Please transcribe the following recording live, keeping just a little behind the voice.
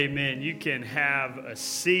Amen. You can have a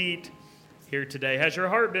seat here today. Has your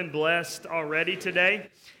heart been blessed already today?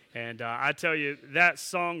 And I tell you, that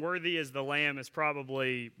song, Worthy is the Lamb, is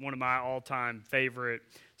probably one of my all-time favorite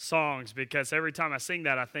songs because every time I sing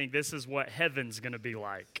that, I think this is what heaven's going to be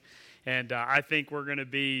like. And I think we're going to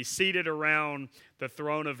be seated around the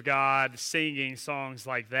throne of God singing songs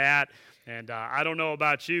like that. And I don't know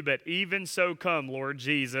about you, but even so come, Lord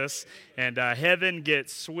Jesus. And heaven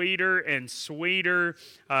gets sweeter and sweeter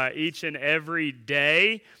each and every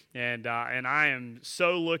day. And I am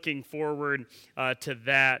so looking forward to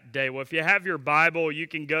that day. Well, if you have your Bible, you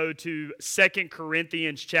can go to 2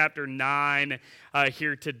 Corinthians chapter 9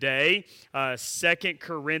 here today. 2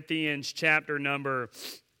 Corinthians chapter number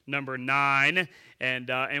 9,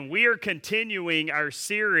 and we are continuing our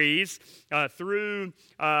series through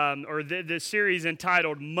the series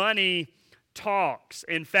entitled Money Talks.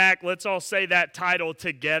 In fact, let's all say that title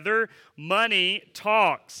together, Money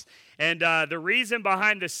Talks. And the reason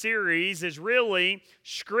behind the series is really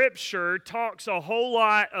Scripture talks a whole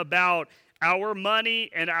lot about our money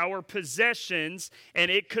and our possessions,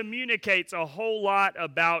 and it communicates a whole lot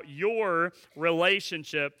about your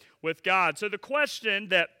relationship with God. So the question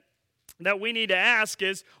that we need to ask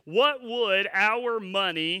is, what would our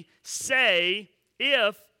money say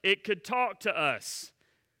if it could talk to us?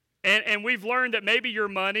 And we've learned that maybe your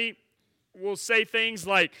money will say things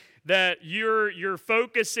like that you're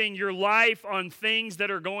focusing your life on things that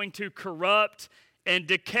are going to corrupt and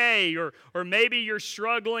decay, or maybe you're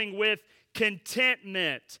struggling with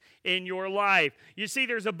contentment in your life. You see,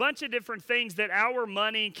 there's a bunch of different things that our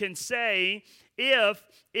money can say if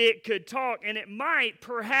it could talk, and it might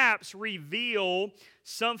perhaps reveal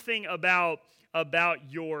something about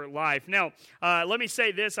your life. Now, let me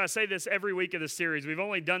say this. I say this every week of the series. We've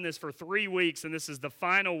only done this for 3 weeks, and this is the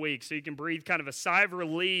final week, so you can breathe kind of a sigh of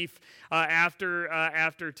relief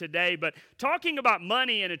after today. But talking about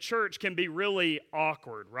money in a church can be really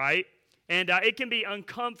awkward, right? And it can be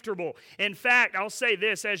uncomfortable. In fact, I'll say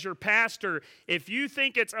this, as your pastor, if you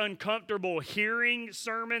think it's uncomfortable hearing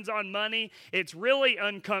sermons on money, it's really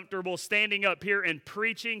uncomfortable standing up here and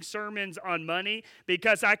preaching sermons on money,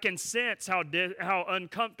 because I can sense how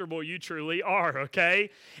uncomfortable you truly are, okay?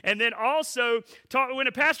 And then also, when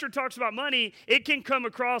a pastor talks about money, it can come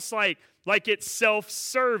across like it's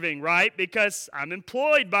self-serving, right? Because I'm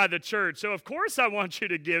employed by the church, so of course I want you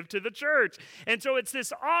to give to the church. And so it's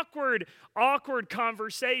this awkward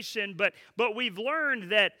conversation, but we've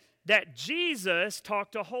learned that Jesus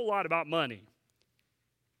talked a whole lot about money.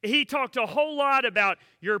 He talked a whole lot about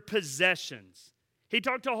your possessions. He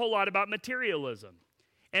talked a whole lot about materialism.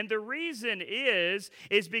 And the reason is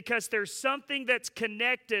because there's something that's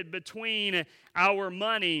connected between our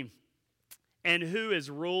money and who is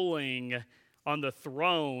ruling on the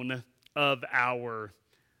throne of our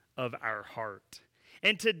heart.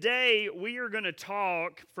 And today we are going to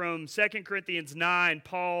talk from 2 Corinthians 9,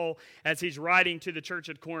 Paul, as he's writing to the church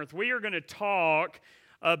at Corinth, we are going to talk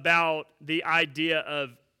about the idea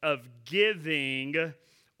of giving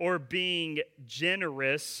or being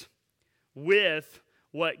generous with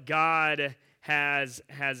what God has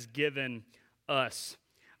given us.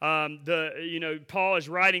 Paul is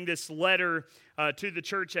writing this letter to the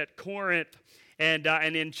church at Corinth, and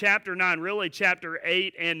in chapter 9, really chapter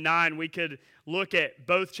 8 and 9, we could look at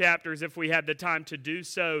both chapters if we had the time to do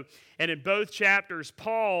so. And in both chapters,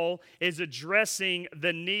 Paul is addressing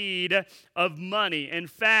the need of money. In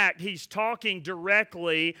fact, he's talking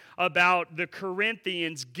directly about the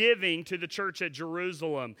Corinthians giving to the church at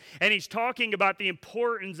Jerusalem. And he's talking about the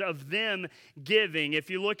importance of them giving. If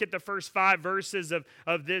you look at the first 5 verses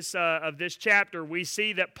of this chapter, we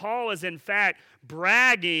see that Paul is in fact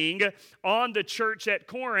bragging on the church at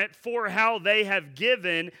Corinth for how they have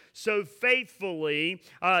given so faithfully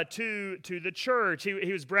to the church.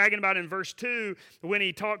 He was bragging about in verse 2 when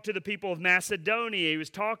he talked to the people of Macedonia. He was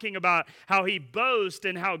talking about how he boasts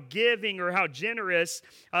and how giving or how generous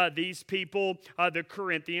these people, the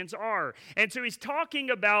Corinthians, are. And so he's talking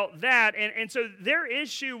about that. And so their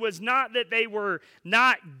issue was not that they were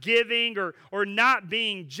not giving or not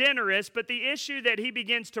being generous, but the issue that he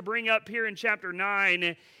begins to bring up here in chapter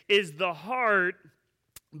 9 is the heart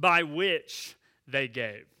by which they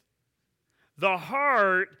gave. The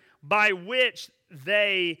heart by which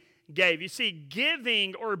they gave. You see,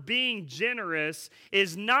 giving or being generous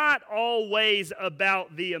is not always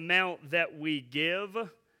about the amount that we give.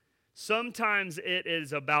 Sometimes it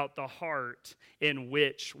is about the heart in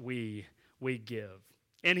which we give.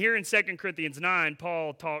 And here in 2 Corinthians 9,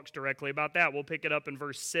 Paul talks directly about that. We'll pick it up in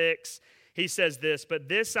verse 6. He says this, "But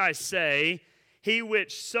this I say, he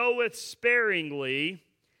which soweth sparingly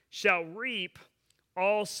shall reap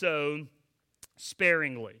also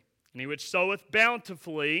sparingly. And he which soweth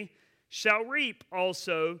bountifully shall reap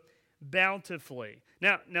also bountifully.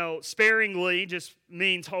 Now, sparingly just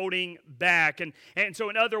means holding back. And so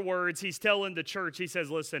in other words, he's telling the church, he says,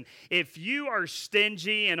 listen, if you are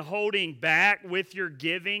stingy and holding back with your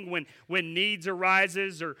giving when needs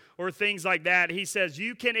arises or things like that, he says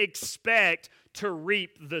you can expect to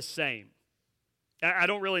reap the same. I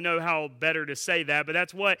don't really know how better to say that, but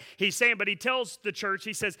that's what he's saying. But he tells the church,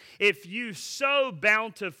 he says, if you sow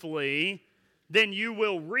bountifully, then you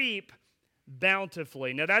will reap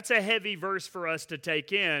bountifully. Now, that's a heavy verse for us to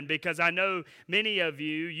take in because I know many of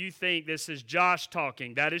you think this is Josh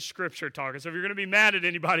talking. That is Scripture talking. So if you're going to be mad at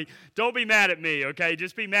anybody, don't be mad at me, okay?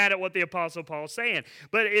 Just be mad at what the Apostle Paul's saying.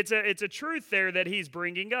 But it's a truth there that he's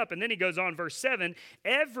bringing up. And then he goes on, verse 7,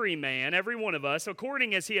 every man, every one of us,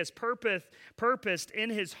 according as he has purposed in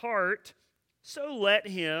his heart, so let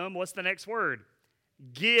him, what's the next word?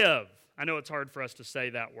 Give. I know it's hard for us to say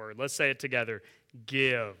that word. Let's say it together.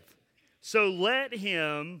 Give. So let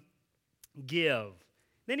him give.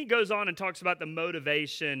 Then he goes on and talks about the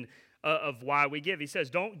motivation of why we give. He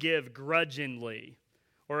says, don't give grudgingly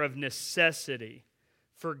or of necessity,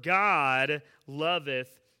 for God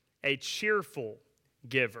loveth a cheerful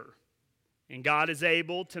giver. And God is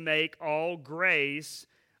able to make all grace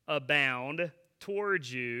abound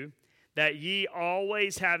towards you, that ye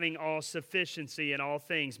always having all sufficiency in all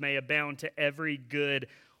things may abound to every good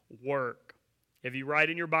work. If you write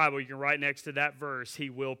in your Bible, you can write next to that verse, he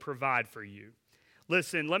will provide for you.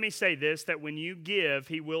 Listen, let me say this, that when you give,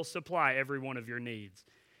 he will supply every one of your needs.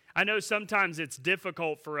 I know sometimes it's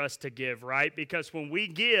difficult for us to give, right? Because when we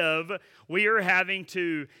give, we are having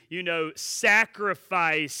to,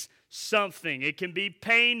 sacrifice something. It can be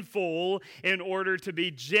painful in order to be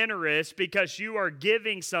generous because you are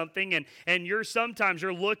giving something and you're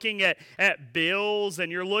looking at bills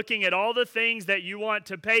and you're looking at all the things that you want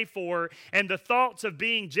to pay for, and the thoughts of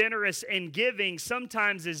being generous and giving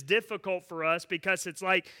sometimes is difficult for us because it's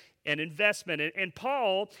like an investment. And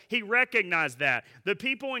Paul, he recognized that. The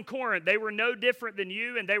people in Corinth, they were no different than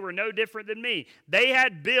you and they were no different than me. They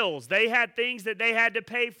had bills. They had things that they had to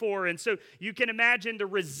pay for. And so you can imagine the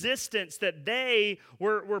resistance that they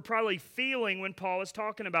were probably feeling when Paul was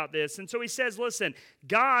talking about this. And so he says, listen,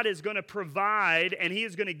 God is going to provide and he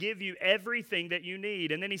is going to give you everything that you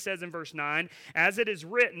need. And then he says in verse 9, as it is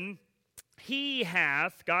written,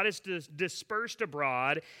 God is dispersed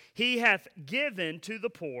abroad, he hath given to the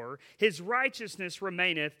poor, his righteousness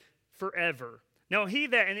remaineth forever. Now,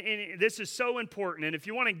 and this is so important, and if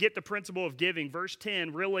you want to get the principle of giving, verse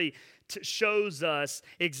 10 really shows us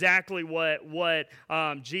exactly what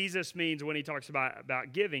Jesus means when he talks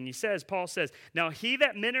about giving. Paul says, now he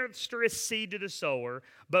that ministereth seed to the sower,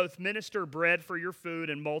 both minister bread for your food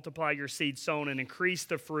and multiply your seed sown and increase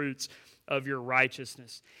the fruits of your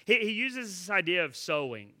righteousness. He uses this idea of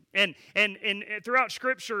sowing. And throughout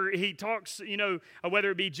Scripture, he talks,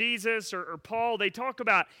 whether it be Jesus or Paul, they talk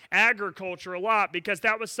about agriculture a lot because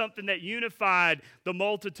that was something that unified the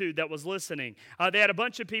multitude that was listening. They had a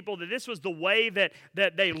bunch of people that this was the way that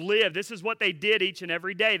they lived. This is what they did each and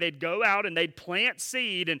every day. They'd go out and they'd plant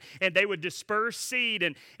seed and they would disperse seed.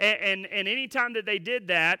 And any time that they did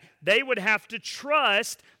that, they would have to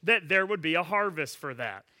trust that there would be a harvest for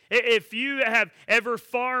that. If you have ever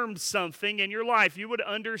farmed something in your life, you would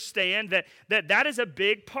understand that is a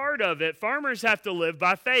big part of it. Farmers have to live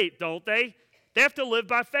by faith, don't they? They have to live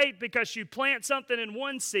by faith because you plant something in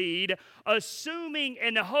one seed, assuming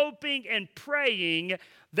and hoping and praying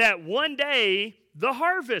that one day the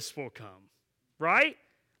harvest will come, right?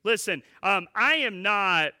 Listen, I am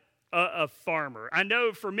not a farmer. I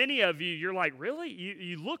know for many of you, you're like, really?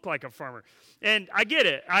 You look like a farmer. And I get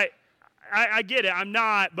it. I get it. I'm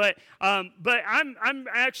not, but I'm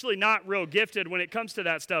actually not real gifted when it comes to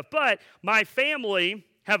that stuff. But my family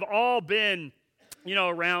have all been,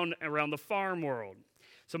 around the farm world.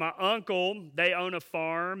 So my uncle, they own a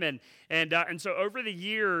farm, and so over the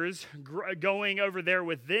years, going over there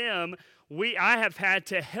with them, I have had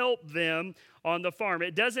to help them on the farm.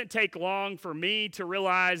 It doesn't take long for me to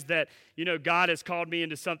realize that, God has called me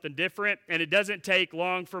into something different, and it doesn't take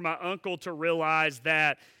long for my uncle to realize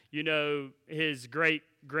that, his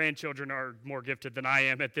great-grandchildren are more gifted than I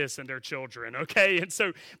am at this and their children, okay? And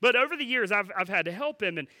so, but over the years, I've had to help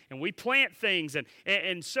him, and we plant things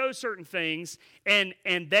and sow certain things, and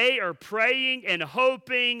they are praying and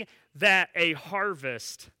hoping that a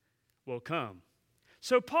harvest will come.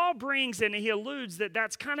 So Paul brings and he alludes that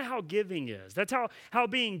that's kind of how giving is. That's how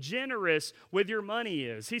being generous with your money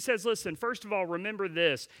is. He says, listen, first of all, remember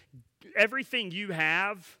this. Everything you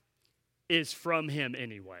have is from him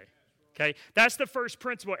anyway, Okay, that's the first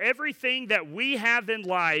principle. Everything that we have in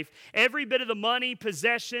life, every bit of the money,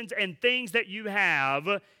 possessions, and things that you have,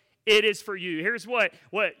 it is for you. Here's what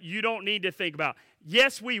you don't need to think about.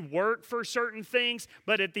 Yes, we work for certain things,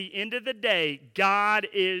 but at the end of the day, God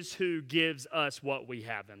is who gives us what we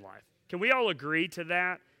have in life. Can we all agree to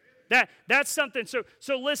that? That's something. So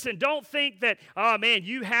listen, don't think that, oh man,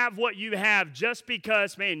 you have what you have just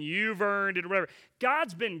because, man, you've earned it or whatever.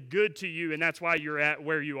 God's been good to you, and that's why you're at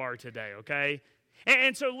where you are today, okay?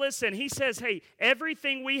 And so listen, he says, hey,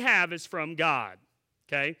 everything we have is from God,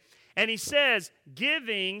 okay? And he says,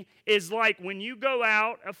 giving is like when you go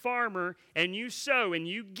out, a farmer, and you sow and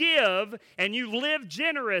you give and you live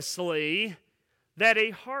generously, that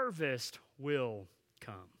a harvest will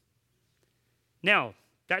come. Now,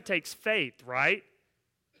 that takes faith, right?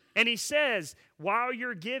 And he says, while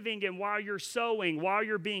you're giving and while you're sowing, while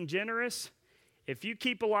you're being generous, if you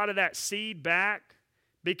keep a lot of that seed back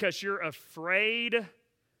because you're afraid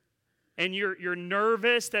and you're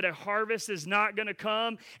nervous that a harvest is not going to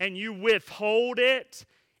come, and you withhold it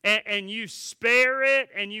and you spare it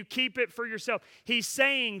and you keep it for yourself, he's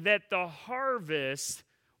saying that the harvest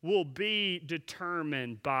will be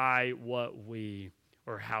determined by what we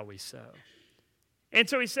or how we sow. And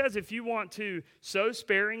so he says, if you want to sow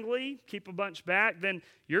sparingly, keep a bunch back, then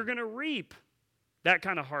you're going to reap that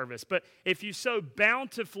kind of harvest. But if you sow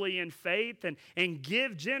bountifully in faith and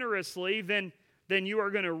give generously, then you are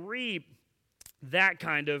going to reap that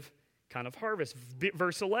kind of harvest.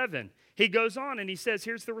 Verse 11, he goes on and he says,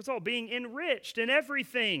 here's the result: being enriched in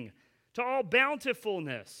everything to all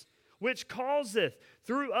bountifulness, which causeth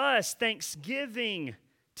through us thanksgiving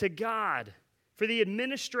to God. For the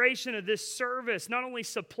administration of this service not only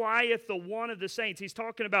supplieth the want of the saints, he's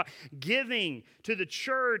talking about giving to the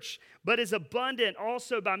church, but is abundant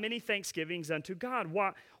also by many thanksgivings unto God.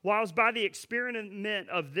 Whilst by the experiment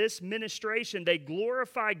of this ministration they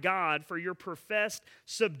glorify God for your professed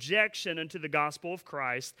subjection unto the gospel of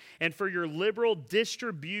Christ, and for your liberal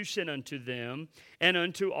distribution unto them and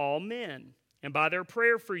unto all men. And by their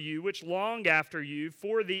prayer for you, which long after you,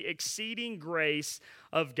 for the exceeding grace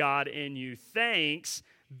of God in you. Thanks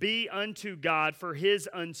be unto God for his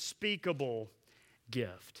unspeakable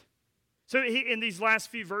gift. So in these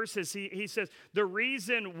last few verses, he says, the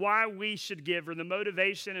reason why we should give, or the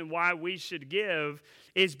motivation and why we should give,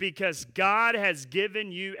 is because God has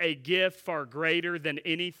given you a gift far greater than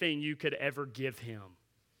anything you could ever give him.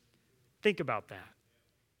 Think about that.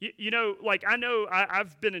 You know, like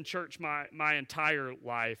I've been in church my entire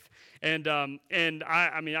life, and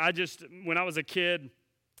I just, when I was a kid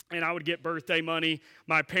and I would get birthday money,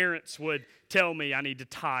 my parents would tell me I need to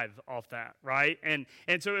tithe off that, right? And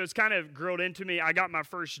so it was kind of drilled into me. I got my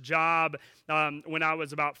first job when I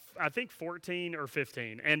was about, I think, 14 or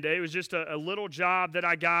 15. And it was just a little job that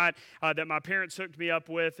I got that my parents hooked me up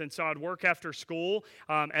with. And so I'd work after school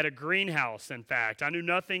at a greenhouse, in fact. I knew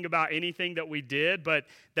nothing about anything that we did, but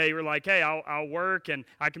they were like, hey, I'll work and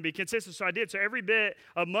I can be consistent. So I did. So every bit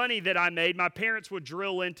of money that I made, my parents would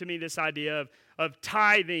drill into me this idea of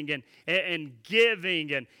tithing and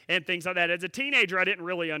giving and things like that. As a teenager, I didn't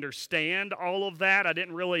really understand all of that. I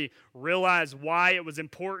didn't really realize why it was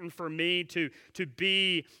important for me to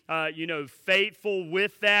be, faithful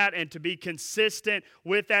with that and to be consistent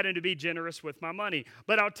with that and to be generous with my money.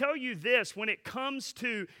 But I'll tell you this: when it comes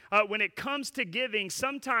to giving,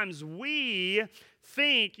 sometimes we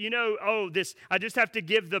think, I just have to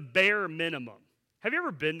give the bare minimum. Have you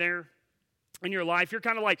ever been there? In your life, you're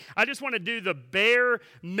kind of like, I just want to do the bare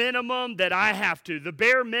minimum that I have to, the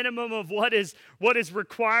bare minimum of what is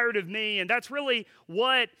required of me. And that's really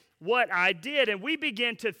what I did. And we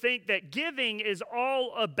begin to think that giving is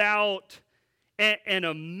all about an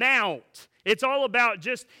amount. It's all about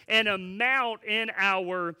just an amount in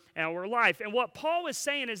our life. And what Paul is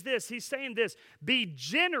saying is this. He's saying this: be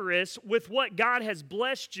generous with what God has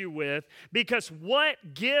blessed you with, because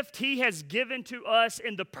what gift he has given to us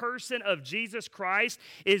in the person of Jesus Christ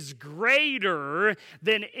is greater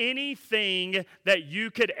than anything that you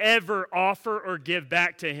could ever offer or give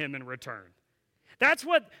back to him in return. That's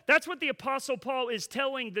what the Apostle Paul is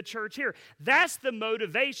telling the church here. That's the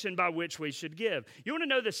motivation by which we should give. You want to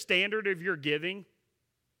know the standard of your giving?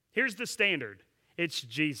 Here's the standard. It's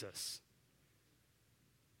Jesus.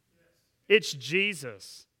 It's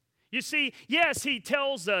Jesus. You see, yes, he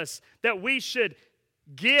tells us that we should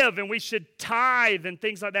give and we should tithe and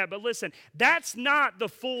things like that. But listen, that's not the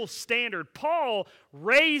full standard. Paul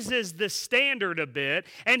raises the standard a bit,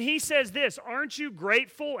 and he says this: aren't you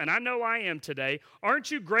grateful? And I know I am today.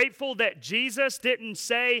 Aren't you grateful that Jesus didn't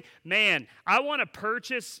say, man, I want to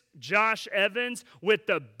purchase Josh Evans with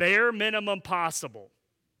the bare minimum possible?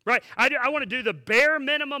 Right? I want to do the bare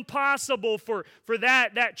minimum possible for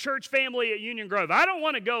that church family at Union Grove. I don't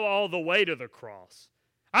want to go all the way to the cross.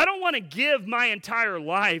 I don't want to give my entire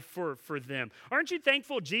life for them. Aren't you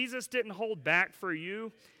thankful Jesus didn't hold back for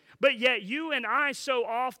you? But yet you and I so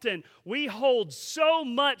often, we hold so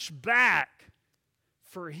much back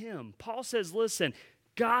for him. Paul says, listen,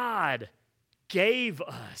 God gave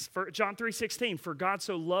us, for John 3:16, for God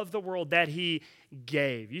so loved the world that he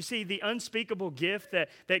gave. You see, the unspeakable gift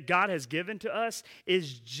that God has given to us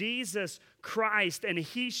is Jesus Christ, and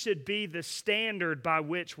he should be the standard by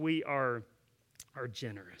which we are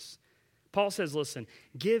generous. Paul says, listen,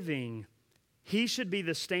 giving, he should be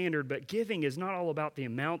the standard, but giving is not all about the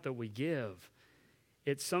amount that we give.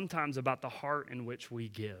 It's sometimes about the heart in which we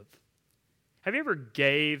give. Have you ever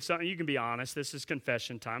gave something, you can be honest, this is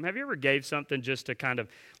confession time. Have you ever gave something just to kind of,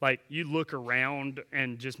 like, you look around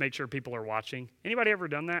and just make sure people are watching? Anybody ever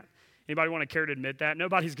done that? Anybody want to care to admit that?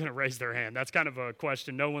 Nobody's going to raise their hand. That's kind of a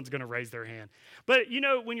question. No one's going to raise their hand. But,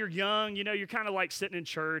 when you're young, you're kind of like sitting in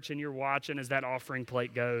church and you're watching as that offering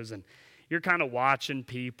plate goes, and you're kind of watching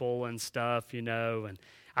people and stuff, and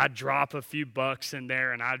I drop a few bucks in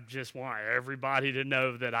there, and I just want everybody to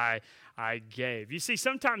know that I gave. You see,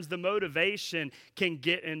 sometimes the motivation can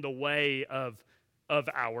get in the way of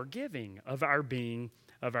our giving, of our being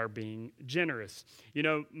generous.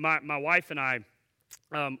 My wife and I,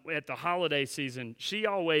 at the holiday season, she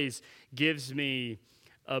always gives me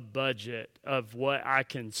a budget of what I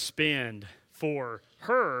can spend for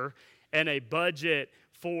her and a budget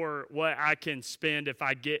for what I can spend if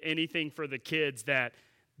I get anything for the kids that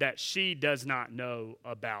she does not know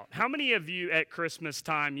about. How many of you at Christmas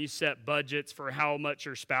time, you set budgets for how much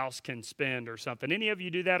your spouse can spend or something? Any of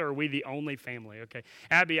you do that, or are we the only family? Okay.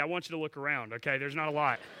 Abby, I want you to look around, okay? There's not a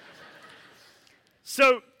lot.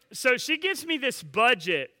 So she gives me this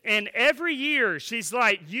budget, and every year she's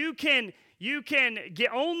like, you can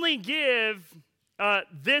only give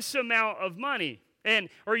this amount of money.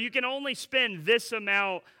 Or you can only spend this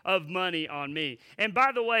amount of money on me. And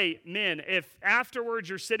by the way, men, if afterwards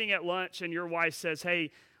you're sitting at lunch and your wife says,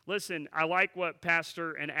 hey, listen, I like what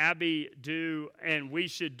Pastor and Abby do and we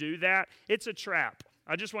should do that, it's a trap.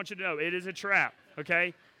 I just want you to know it is a trap,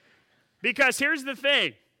 okay? Because here's the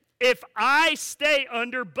thing. If I stay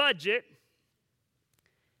under budget,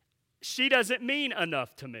 she doesn't mean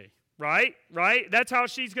enough to me, right? Right? That's how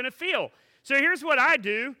she's going to feel. So here's what I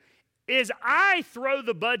do. Is I throw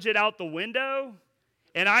the budget out the window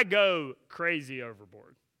and I go crazy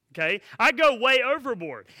overboard, okay? I go way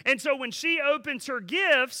overboard. And so when she opens her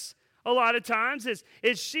gifts, a lot of times is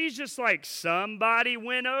she's just like, somebody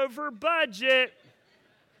went over budget.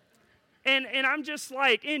 And I'm just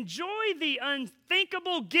like, enjoy the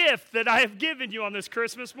unthinkable gift that I have given you on this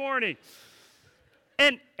Christmas morning.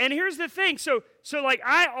 And here's the thing. So like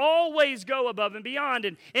I always go above and beyond.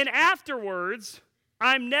 And afterwards,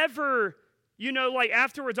 I'm never, like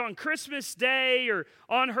afterwards on Christmas Day or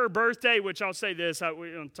on her birthday, which I'll say this, we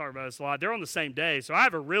don't talk about this a lot. They're on the same day, so I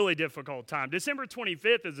have a really difficult time. December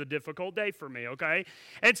 25th is a difficult day for me, okay?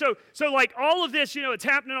 And so like all of this, it's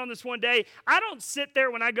happening on this one day. I don't sit there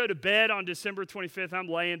when I go to bed on December 25th, I'm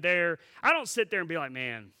laying there. I don't sit there and be like,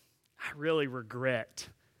 man, I really regret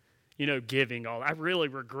giving all. I really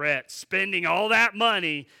regret spending all that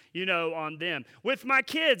money, on them. With my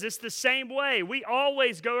kids, it's the same way. We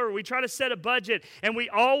always go over, we try to set a budget, and we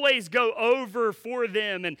always go over for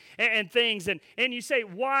them and things. And you say,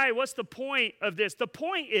 why? What's the point of this? The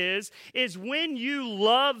point is when you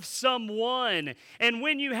love someone and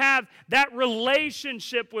when you have that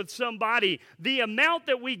relationship with somebody, the amount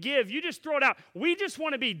that we give, you just throw it out. We just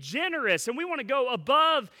want to be generous, and we want to go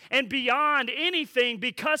above and beyond anything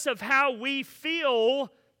because of how we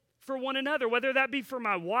feel for one another, whether that be for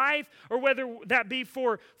my wife or whether that be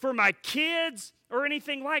for my kids or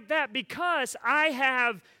anything like that, because I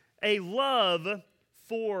have a love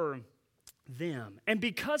for them. And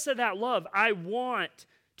because of that love, I want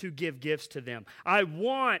to give gifts to them. I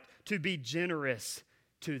want to be generous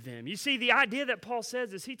to them. You see, the idea that Paul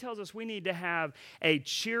says is he tells us we need to have a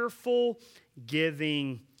cheerful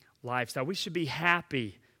giving lifestyle. We should be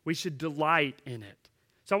happy. We should delight in it.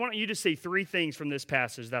 So I want you to see three things from this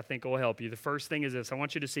passage that I think will help you. The first thing is this. I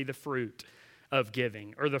want you to see the fruit of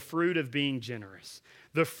giving, or the fruit of being generous.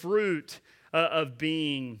 The fruit of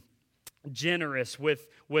being generous with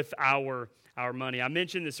our money. I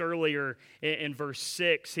mentioned this earlier in verse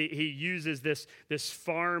 6. He uses this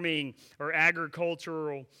farming or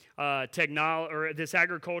agricultural technology, or this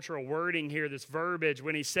agricultural wording here, this verbiage,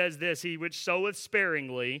 when he says this, he which soweth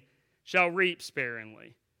sparingly shall reap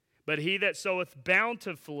sparingly. But he that soweth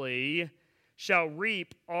bountifully shall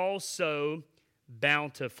reap also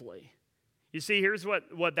bountifully. You see, here's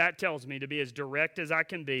what that tells me, to be as direct as I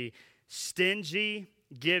can be. Stingy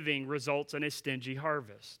giving results in a stingy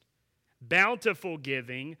harvest. Bountiful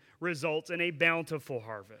giving results in a bountiful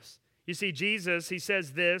harvest. You see, Jesus, he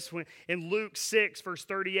says this in Luke 6, verse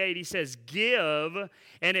 38. He says, "Give,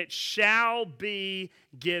 and it shall be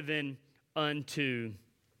given unto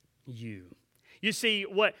you." You see,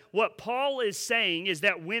 what Paul is saying is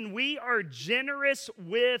that when we are generous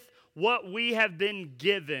with what we have been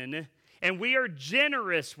given, and we are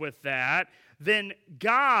generous with that, then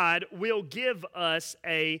God will give us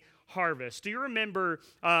a harvest. Do you remember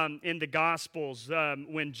in the Gospels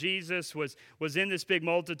when Jesus was in this big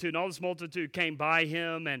multitude, and all this multitude came by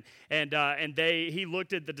him, and he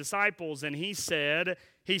looked at the disciples, and he said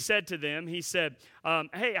to them,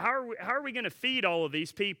 "Hey, how are we going to feed all of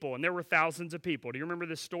these people?" And there were thousands of people. Do you remember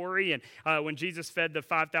this story? And when Jesus fed the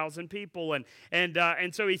 5,000 people,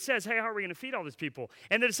 and so he says, "Hey, how are we going to feed all these people?"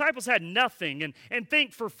 And the disciples had nothing. And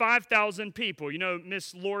think, for 5,000 people. You know,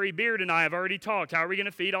 Miss Lori Beard and I have already talked. How are we going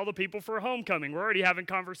to feed all the people for homecoming? We're already having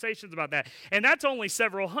conversations about that. And that's only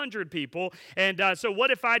several hundred people. And so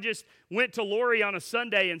what if I just went to Lori on a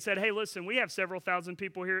Sunday and said, "Hey, listen, we have several thousand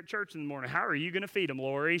people here at church in the morning. How are you going to feed them,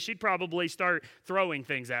 Lori?" She'd probably start throwing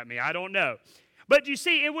things at me. I don't know. But you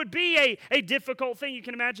see, it would be a difficult thing. You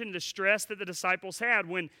can imagine the stress that the disciples had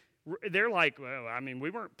when they're like, "Well, I mean,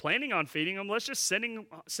 we weren't planning on feeding them. Let's just send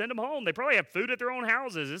them home. They probably have food at their own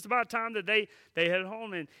houses. It's about time that they head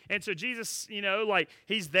home." And so Jesus,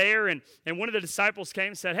 he's there, and one of the disciples came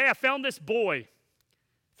and said, "Hey, I found this boy.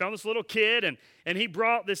 Found this little kid, and he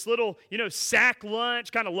brought this little, sack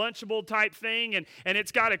lunch, kind of Lunchable type thing, and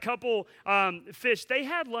it's got a couple fish." They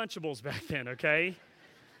had Lunchables back then, okay?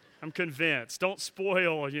 I'm convinced. Don't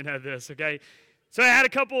spoil, this, okay? So I had a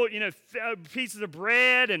couple, pieces of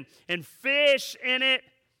bread and fish in it,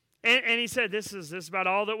 and he said, this is about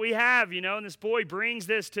all that we have, and this boy brings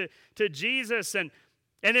this to Jesus, and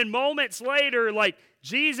then moments later,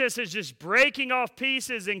 Jesus is just breaking off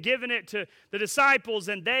pieces and giving it to the disciples,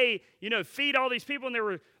 and they, feed all these people, and there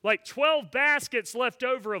were 12 baskets left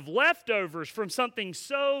over of leftovers from something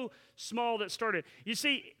so small that started. You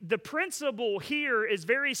see, the principle here is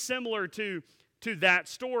very similar to that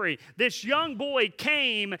story. This young boy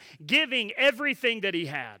came giving everything that he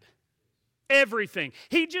had. Everything.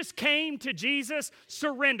 He just came to Jesus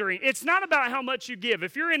surrendering. It's not about how much you give.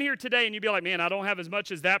 If you're in here today and you'd be like, "Man, I don't have as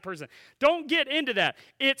much as that person," don't get into that.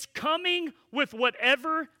 It's coming with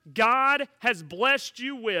whatever God has blessed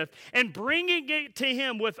you with and bringing it to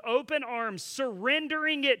Him with open arms,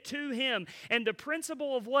 surrendering it to Him. And the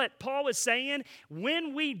principle of what Paul is saying,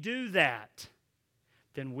 when we do that,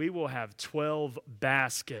 then we will have 12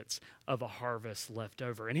 baskets of a harvest left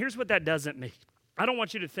over. And here's what that doesn't mean. I don't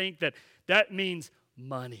want you to think that means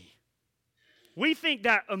money. We think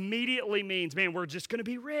that immediately means, man, we're just going to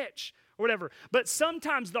be rich or whatever. But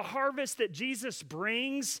sometimes the harvest that Jesus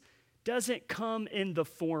brings doesn't come in the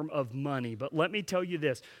form of money. But let me tell you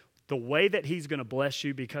this, the way that He's going to bless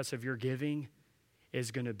you because of your giving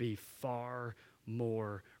is going to be far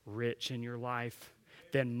more rich in your life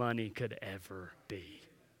than money could ever be.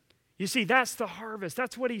 You see, that's the harvest.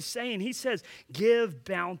 That's what He's saying. He says, give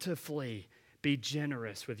bountifully. Be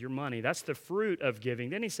generous with your money. That's the fruit of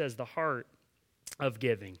giving. Then He says the heart of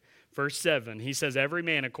giving. Verse 7, He says, every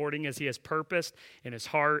man according as he has purposed in his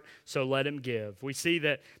heart, so let him give. We see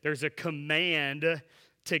that there's a command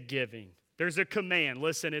to giving. There's a command.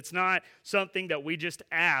 Listen, it's not something that we just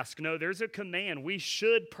ask. No, there's a command. We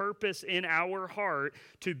should purpose in our heart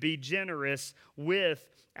to be generous with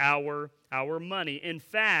our money. In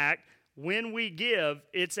fact, when we give,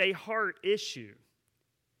 it's a heart issue.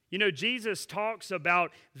 Jesus talks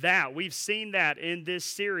about that. We've seen that in this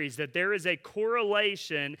series, that there is a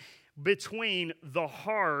correlation between the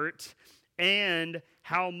heart and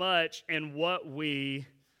how much and what we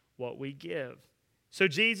give. So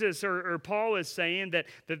Jesus or Paul is saying that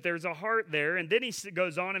there's a heart there, and then he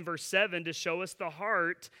goes on in verse 7 to show us the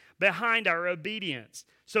heart behind our obedience.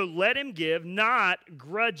 So let him give, not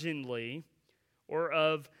grudgingly or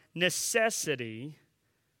of necessity.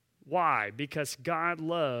 Why? Because God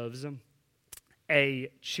loves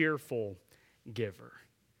a cheerful giver.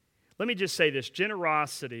 Let me just say this.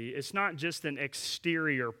 Generosity is not just an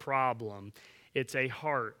exterior problem. It's a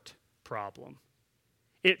heart problem.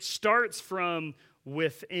 It starts from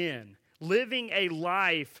within. Living a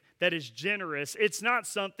life that is generous, it's not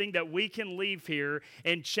something that we can leave here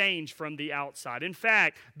and change from the outside. In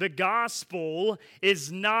fact, the gospel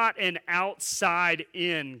is not an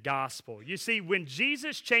outside-in gospel. You see, when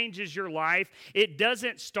Jesus changes your life, it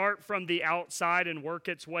doesn't start from the outside and work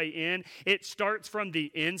its way in. It starts from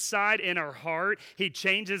the inside in our heart. He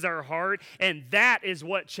changes our heart, and that is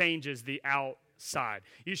what changes the outside.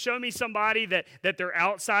 You show me somebody that their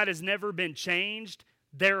outside has never been changed,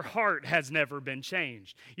 their heart has never been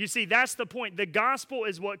changed. You see, that's the point. The gospel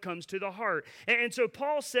is what comes to the heart. And so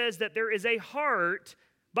Paul says that there is a heart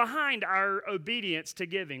behind our obedience to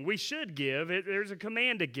giving. We should give. There's a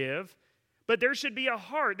command to give. But there should be a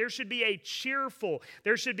heart. There should be a cheerful.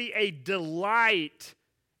 There should be a delight,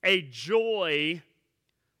 a joy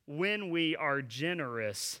when we are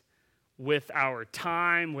generous with our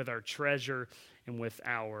time, with our treasure, and with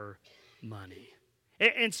our money.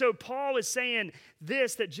 And so Paul is saying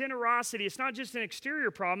this, that generosity, it's not just an exterior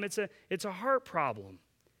problem, it's a heart problem.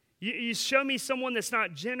 You show me someone that's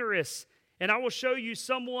not generous, and I will show you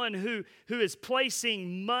someone who is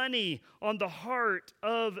placing money on the heart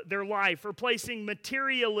of their life, or placing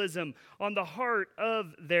materialism on the heart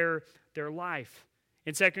of their life.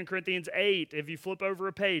 In 2 Corinthians 8, if you flip over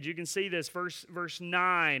a page, you can see this, verse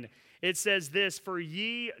 9. It says this, "For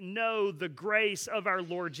ye know the grace of our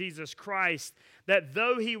Lord Jesus Christ, that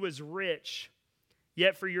though he was rich,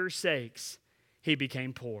 yet for your sakes he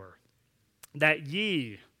became poor, that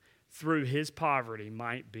ye through his poverty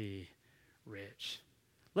might be rich."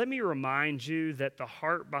 Let me remind you that the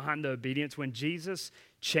heart behind the obedience, when Jesus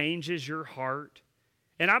changes your heart,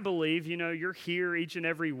 and I believe, you're here each and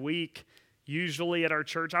every week, usually at our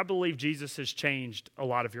church. I believe Jesus has changed a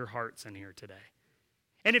lot of your hearts in here today.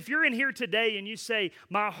 And if you're in here today and you say,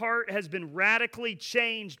 my heart has been radically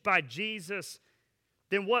changed by Jesus,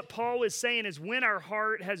 then what Paul is saying is when our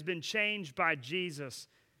heart has been changed by Jesus,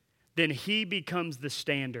 then he becomes the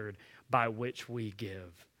standard by which we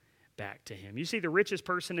give back to him. You see, the richest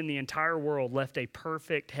person in the entire world left a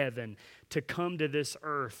perfect heaven to come to this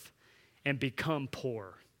earth and become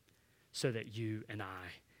poor so that you and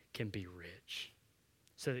I can be rich.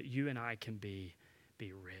 So that you and I can be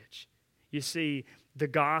rich. You see, the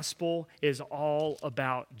gospel is all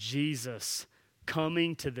about Jesus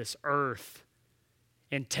coming to this earth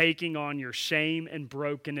and taking on your shame and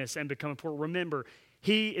brokenness and becoming poor. Remember,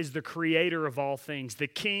 he is the creator of all things, the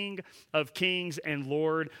King of kings and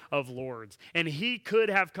Lord of lords. And he could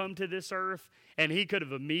have come to this earth and he could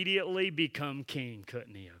have immediately become king,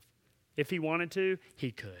 couldn't he have? If he wanted to,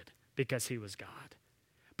 he could, because he was God.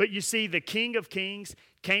 But you see, the King of Kings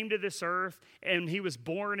came to this earth, and he was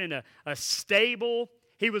born in a stable.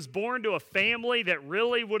 He was born to a family that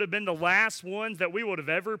really would have been the last ones that we would have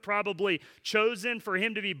ever probably chosen for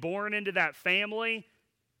him to be born into that family.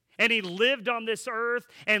 And he lived on this earth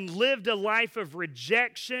and lived a life of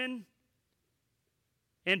rejection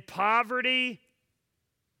and poverty.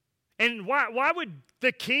 And why would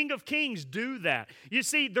the King of Kings do that? You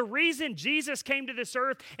see, the reason Jesus came to this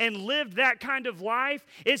earth and lived that kind of life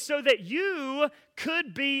is so that you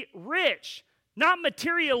could be rich. Not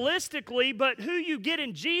materialistically, but who you get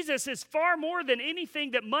in Jesus is far more than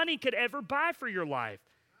anything that money could ever buy for your life.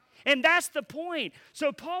 And that's the point.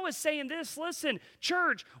 So Paul is saying this, listen,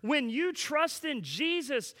 church, when you trust in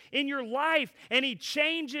Jesus in your life and he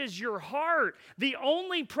changes your heart, the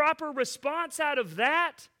only proper response out of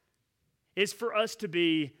that is for us to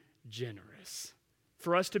be generous.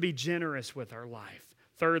 For us to be generous with our life.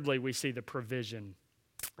 Thirdly, we see the provision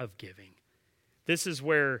of giving. This is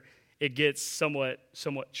where it gets somewhat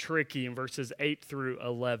tricky in verses 8 through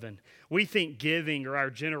 11. We think giving or our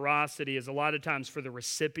generosity is a lot of times for the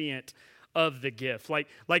recipient of the gift. Like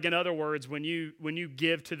in other words, when you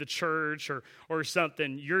give to the church or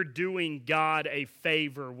something, you're doing God a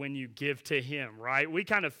favor when you give to him, right? We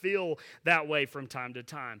kind of feel that way from time to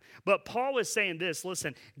time. But Paul is saying this,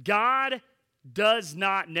 listen, God does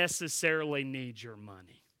not necessarily need your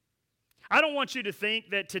money. I don't want you to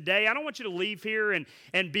think that today, I don't want you to leave here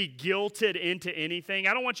and be guilted into anything.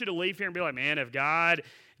 I don't want you to leave here and be like, man, if God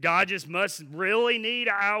just must really need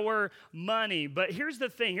our money. But here's the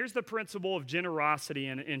thing. Here's the principle of generosity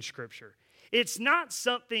in Scripture. It's not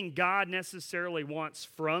something God necessarily wants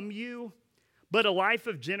from you, but a life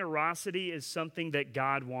of generosity is something that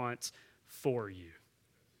God wants for you.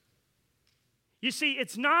 You see,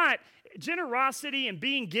 it's not generosity and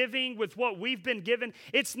being giving with what we've been given.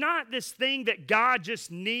 It's not this thing that God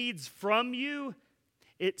just needs from you.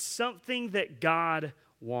 It's something that God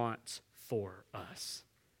wants for us.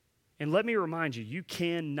 And let me remind you, you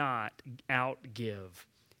cannot outgive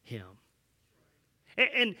him.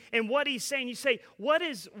 And what he's saying, you say, what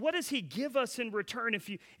does he give us in return?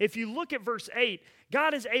 If you look at verse 8,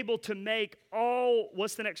 God is able to make all,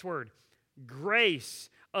 what's the next word? Grace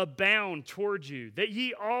abound towards you, that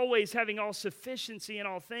ye always having all sufficiency in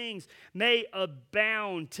all things may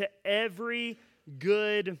abound to every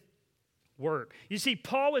good work. You see,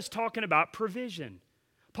 Paul is talking about provision.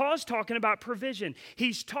 Paul's talking about provision.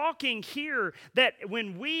 He's talking here that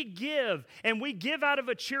when we give, and we give out of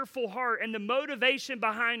a cheerful heart, and the motivation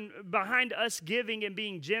behind us giving and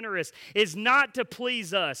being generous is not to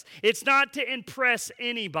please us. It's not to impress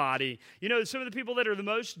anybody. You know, some of the people that are the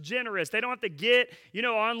most generous, they don't have to get,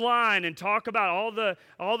 online and talk about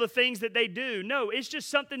all the things that they do. No, it's just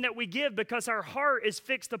something that we give because our heart is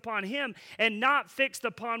fixed upon Him and not fixed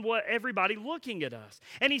upon what everybody looking at us.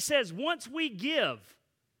 And he says, once we give,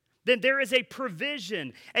 then there is a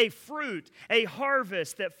provision, a fruit, a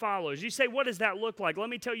harvest that follows. You say, what does that look like? Let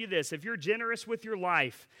me tell you this. If you're generous with your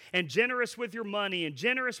life and generous with your money and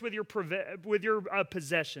generous with your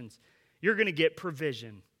possessions, you're going to get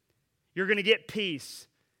provision. You're going to get peace.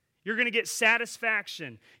 You're going to get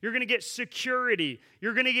satisfaction. You're going to get security.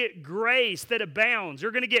 You're going to get grace that abounds.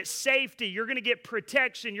 You're going to get safety. You're going to get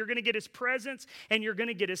protection. You're going to get His presence, and you're going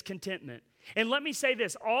to get His contentment. And let me say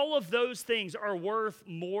this, all of those things are worth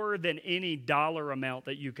more than any dollar amount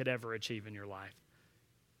that you could ever achieve in your life.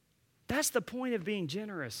 That's the point of being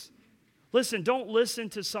generous. Listen, don't listen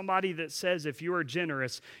to somebody that says if you are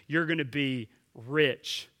generous, you're going to be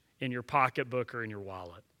rich in your pocketbook or in your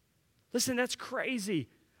wallet. Listen, that's crazy.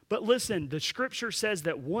 But listen, the Scripture says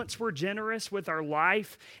that once we're generous with our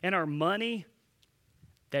life and our money,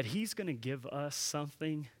 that He's going to give us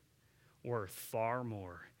something worth far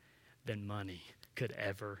more than money could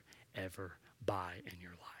ever buy in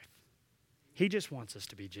your life. He just wants us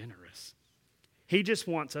to be generous. He just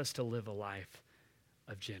wants us to live a life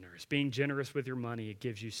of generous. Being generous with your money, it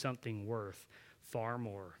gives you something worth far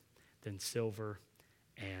more than silver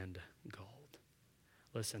and gold.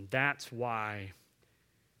 Listen, that's why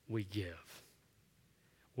we give.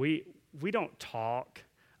 We don't talk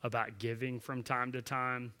about giving from time to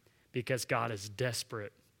time because God is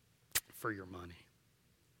desperate for your money.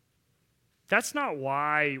 That's not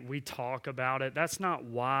why we talk about it. That's not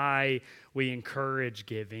why we encourage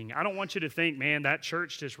giving. I don't want you to think, man, that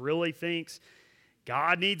church just really thinks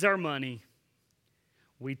God needs our money.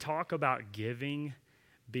 We talk about giving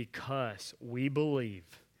because we believe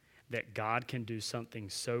that God can do something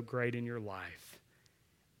so great in your life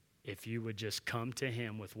if you would just come to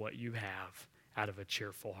Him with what you have out of a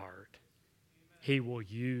cheerful heart. He will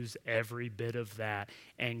use every bit of that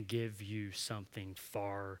and give you something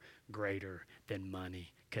far greater than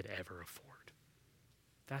money could ever afford.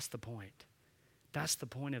 That's the point. That's the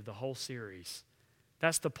point of the whole series.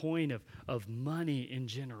 That's the point of money in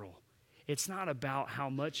general. It's not about how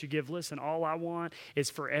much you give. Listen, all I want is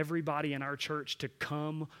for everybody in our church to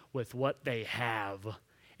come with what they have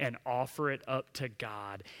and offer it up to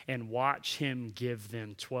God and watch Him give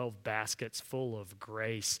them 12 baskets full of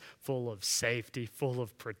grace, full of safety, full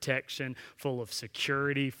of protection, full of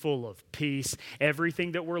security, full of peace,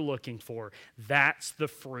 everything that we're looking for. That's the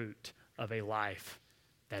fruit of a life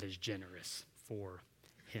that is generous for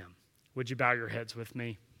Him. Would you bow your heads with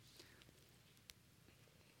me?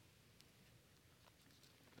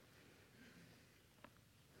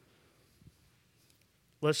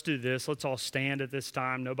 Let's do this. Let's all stand at this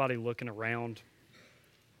time. Nobody looking around.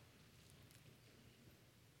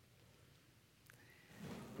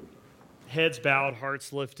 Heads bowed,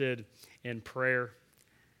 hearts lifted in prayer.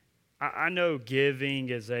 I know giving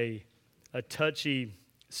is a touchy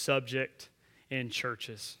subject in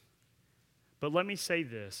churches. But let me say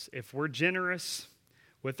this. If we're generous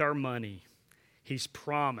with our money, He's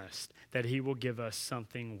promised that He will give us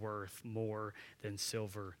something worth more than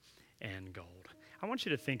silver and gold. I want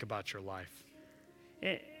you to think about your life.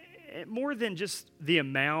 More than just the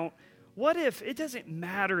amount, what if it doesn't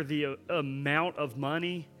matter the amount of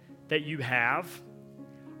money that you have?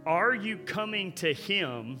 Are you coming to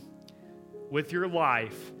Him with your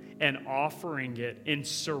life and offering it in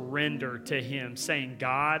surrender to Him, saying,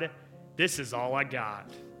 God, this is all I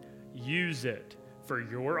got. Use it for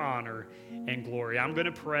your honor and glory. I'm going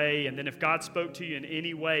to pray, and then if God spoke to you in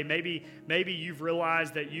any way, maybe you've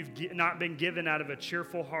realized that you've not been given out of a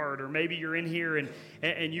cheerful heart, or maybe you're in here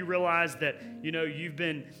and you realize that you've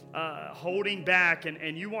been holding back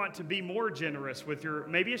and you want to be more generous with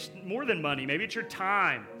maybe it's more than money, maybe it's your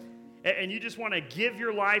time. and you just want to give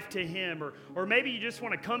your life to Him, or maybe you just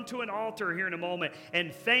want to come to an altar here in a moment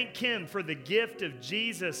and thank Him for the gift of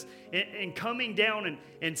Jesus and coming down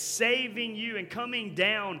and saving you and coming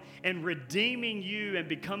down and redeeming you and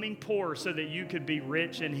becoming poor so that you could be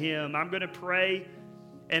rich in Him. I'm going to pray,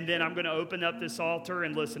 and then I'm going to open up this altar.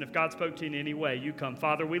 And listen, if God spoke to you in any way, you come.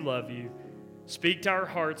 Father, we love you. Speak to our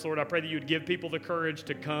hearts, Lord. I pray that you would give people the courage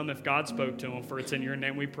to come if God spoke to them, for it's in your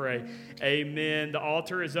name we pray. Amen. The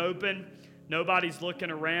altar is open. Nobody's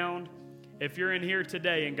looking around. If you're in here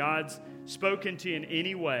today and God's spoken to you in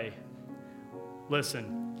any way,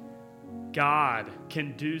 listen, God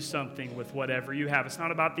can do something with whatever you have. It's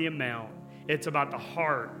not about the amount. It's about the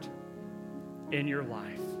heart in your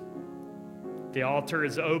life. The altar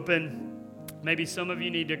is open. Maybe some of you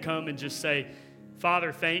need to come and just say,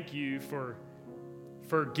 Father, thank you for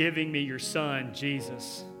giving me your Son,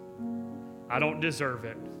 Jesus. I don't deserve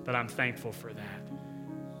it, but I'm thankful for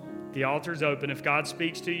that. The altar's open. If God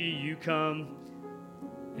speaks to you, you come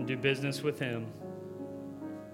and do business with Him.